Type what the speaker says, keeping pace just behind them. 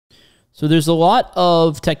So there's a lot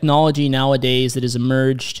of technology nowadays that has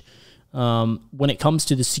emerged when it comes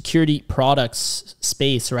to the security products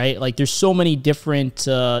space, right? Like there's so many different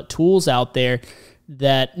tools out there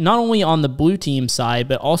that not only on the blue team side,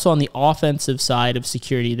 but also on the offensive side of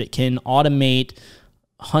security that can automate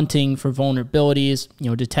hunting for vulnerabilities,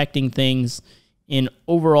 detecting things, and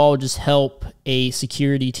overall just help a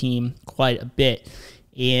security team quite a bit.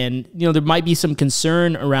 And, there might be some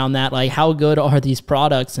concern around that, like how good are these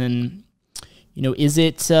products? And, is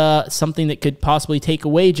it something that could possibly take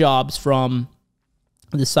away jobs from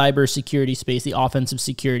the cybersecurity space, the offensive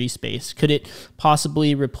security space? Could it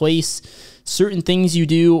possibly replace certain things you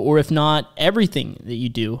do, or if not everything that you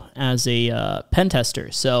do as a pen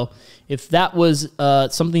tester? So if that was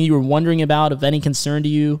something you were wondering about, of any concern to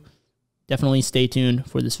you, definitely stay tuned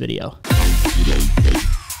for this video.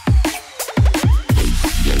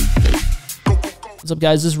 What's up,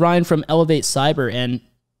 guys? This is Ryan from Elevate Cyber, and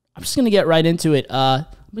I'm just going to get right into it. I'm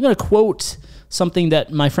going to quote something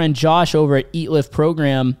that my friend Josh over at Eat-Lift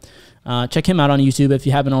Program, check him out on YouTube if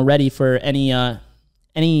you haven't already, for any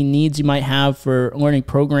needs you might have for learning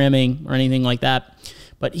programming or anything like that.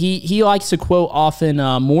 But he likes to quote often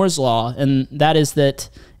Moore's Law, and that is that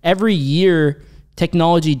every year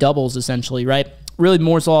technology doubles, essentially, right? Really,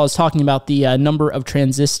 Moore's Law is talking about the number of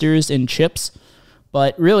transistors in chips.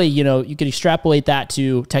 But really, you could extrapolate that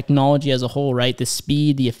to technology as a whole, right? The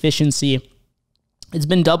speed, the efficiency, it's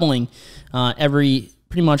been doubling pretty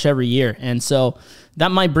much every year. And so that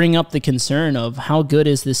might bring up the concern of how good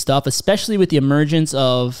is this stuff, especially with the emergence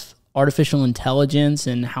of artificial intelligence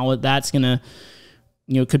and how that's going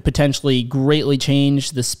to, could potentially greatly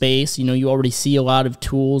change the space. You already see a lot of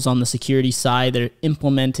tools on the security side that are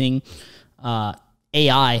implementing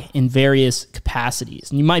AI in various capacities.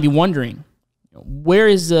 And you might be wondering, where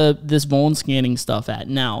is this vuln scanning stuff at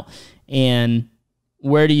now, and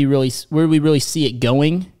where do we really see it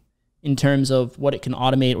going in terms of what it can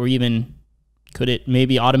automate, or even could it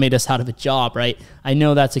maybe automate us out of a job, right? I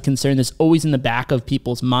know that's a concern that's always in the back of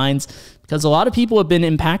people's minds, because a lot of people have been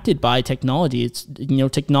impacted by technology. It's,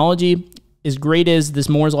 technology, as great as this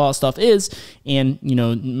Moore's Law stuff is, and,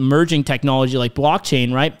 emerging technology like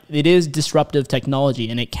blockchain, right? It is disruptive technology,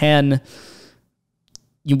 and it can,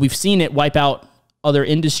 we've seen it wipe out other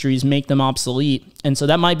industries, make them obsolete. And so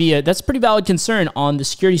that might be that's a pretty valid concern on the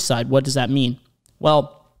security side. What does that mean?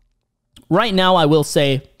 Well, right now, I will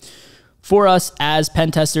say, for us as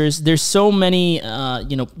pen testers, there's so many,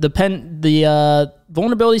 the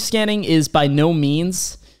vulnerability scanning is by no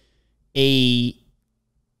means a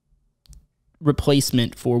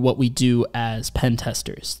replacement for what we do as pen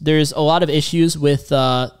testers. There's a lot of issues with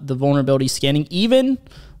the vulnerability scanning, even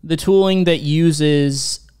the tooling that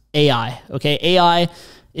uses AI, okay? AI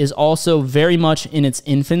is also very much in its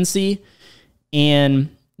infancy,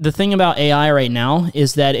 and the thing about AI right now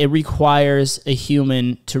is that it requires a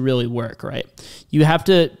human to really work, right? You have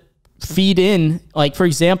to feed in, like, for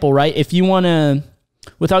example, right, if you want to,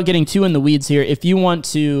 without getting too in the weeds here, if you want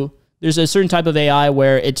to, there's a certain type of AI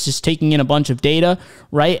where it's just taking in a bunch of data,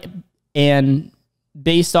 right? And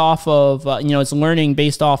based off of, it's learning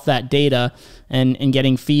based off that data and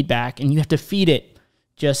getting feedback, and you have to feed it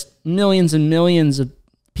just millions and millions of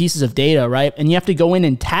pieces of data, right? And you have to go in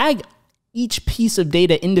and tag each piece of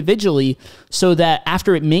data individually so that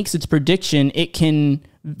after it makes its prediction, it can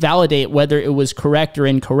validate whether it was correct or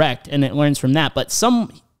incorrect, and it learns from that. But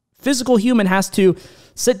some physical human has to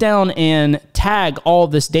sit down and tag all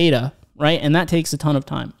this data, right? And that takes a ton of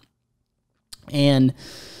time. And,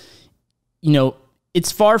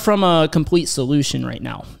 it's far from a complete solution right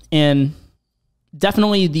now. And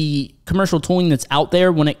definitely the commercial tooling that's out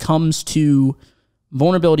there when it comes to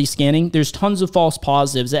vulnerability scanning, there's tons of false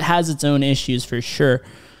positives. It has its own issues for sure.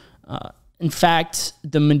 In fact,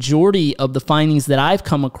 the majority of the findings that I've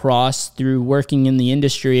come across through working in the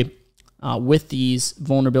industry with these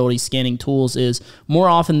vulnerability scanning tools is, more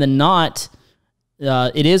often than not,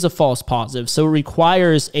 it is a false positive. So it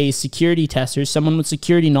requires a security tester, someone with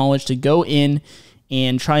security knowledge, to go in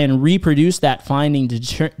and try and reproduce that finding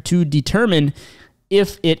to determine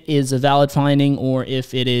if it is a valid finding or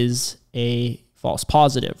if it is a false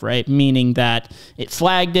positive, right? Meaning that it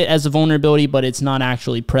flagged it as a vulnerability, but it's not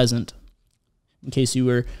actually present, in case you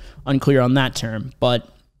were unclear on that term. But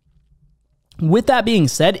with that being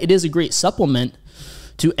said, it is a great supplement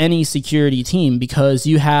to any security team, because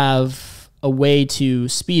you have a way to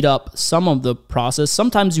speed up some of the process.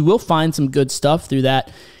 Sometimes you will find some good stuff through that.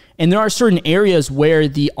 And there are certain areas where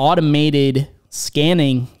the automated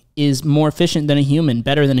scanning is more efficient than a human,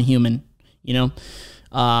 better than a human,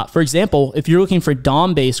 For example, if you're looking for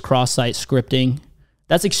DOM-based cross-site scripting,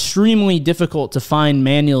 that's extremely difficult to find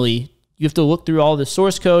manually You have to look through all the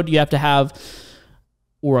source code. You have to have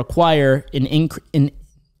or acquire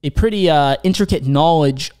a pretty intricate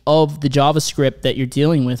knowledge of the JavaScript that you're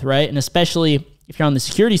dealing with, right? And especially if you're on the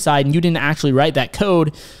security side and you didn't actually write that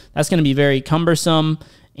code, that's going to be very cumbersome,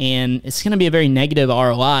 and it's going to be a very negative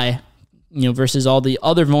ROI, versus all the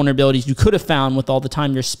other vulnerabilities you could have found with all the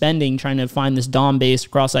time you're spending trying to find this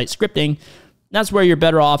DOM-based cross-site scripting. That's where you're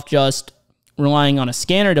better off just relying on a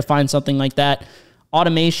scanner to find something like that.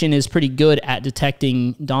 Automation is pretty good at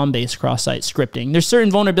detecting DOM-based cross-site scripting. There's certain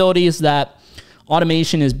vulnerabilities that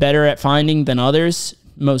automation is better at finding than others,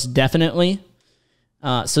 most definitely.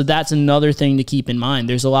 So that's another thing to keep in mind.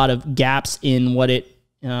 There's a lot of gaps in what it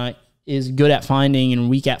is good at finding and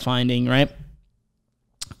weak at finding, right?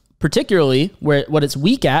 Particularly what it's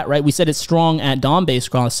weak at, right? We said it's strong at DOM-based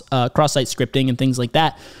cross-site scripting and things like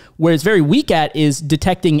that. Where it's very weak at is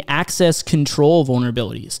detecting access control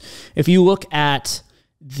vulnerabilities. If you look at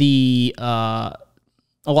a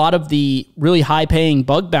lot of the really high-paying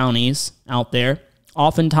bug bounties out there,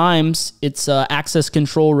 oftentimes it's access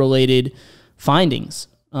control related findings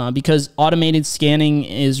because automated scanning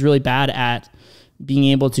is really bad at being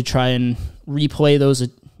able to try and replay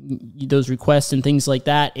those requests and things like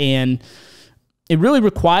that, and it really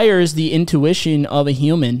requires the intuition of a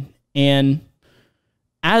human. And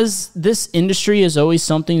as this industry is always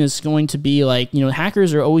something that's going to be like,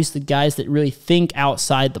 hackers are always the guys that really think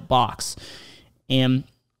outside the box. And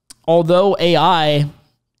although AI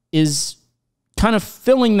is kind of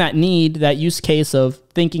filling that need, that use case of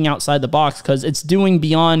thinking outside the box, because it's doing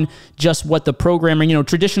beyond just what the programmer,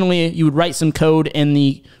 traditionally you would write some code and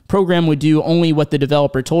the program would do only what the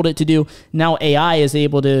developer told it to do. Now AI is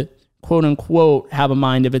able to, quote unquote, have a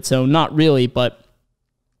mind of its own. Not really, but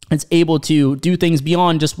it's able to do things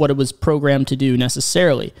beyond just what it was programmed to do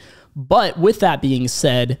necessarily. But with that being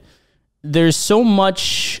said, there's so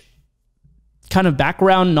much kind of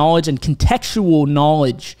background knowledge and contextual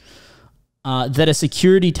knowledge that a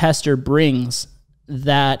security tester brings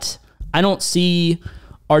that I don't see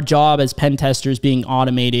our job as pen testers being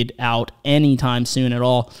automated out anytime soon at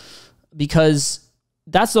all, because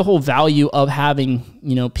that's the whole value of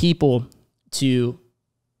having, people to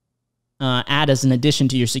add as an addition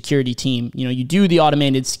to your security team. You do the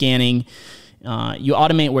automated scanning, you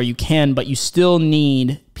automate where you can, but you still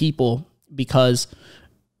need people because,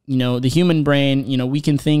 the human brain, we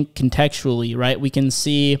can think contextually, right? We can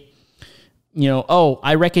see, oh,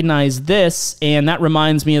 I recognize this, and that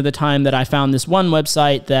reminds me of the time that I found this one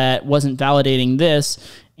website that wasn't validating this,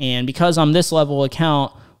 and because I'm this level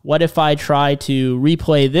account, what if I try to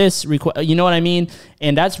replay this? You know what I mean?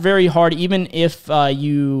 And that's very hard, even if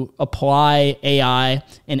you apply AI.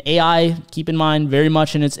 And AI, keep in mind, very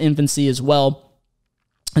much in its infancy as well.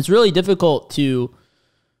 It's really difficult to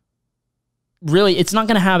it's not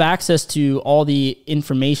going to have access to all the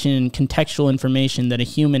information, contextual information that a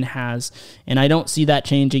human has. And I don't see that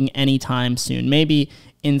changing anytime soon. Maybe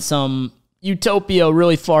in some utopia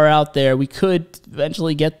really far out there, we could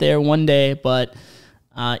eventually get there one day, but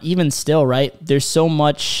even still, right? There's so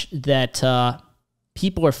much that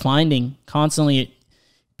people are finding constantly.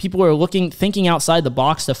 People are thinking outside the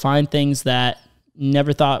box to find things that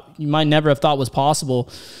you might never have thought was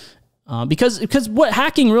possible. Because what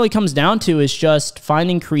hacking really comes down to is just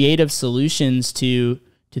finding creative solutions to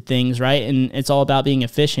things, right? And it's all about being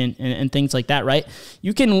efficient and things like that, right?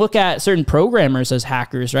 You can look at certain programmers as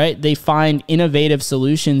hackers, right? They find innovative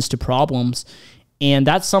solutions to problems, and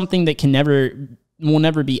that's something that will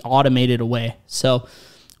never be automated away. So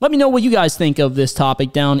let me know what you guys think of this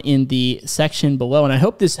topic down in the section below. And I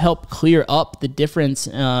hope this helped clear up the difference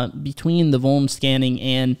between the vuln scanning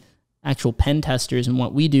and actual pen testers and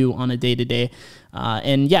what we do on a day-to-day.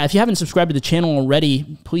 And yeah, if you haven't subscribed to the channel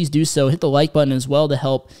already, please do so. Hit the like button as well to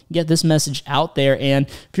help get this message out there. And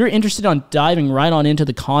if you're interested on diving right on into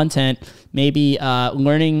the content, maybe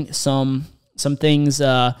learning some things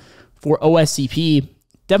for OSCP,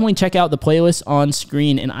 definitely check out the playlist on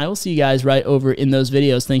screen, and I will see you guys right over in those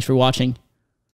videos. Thanks for watching.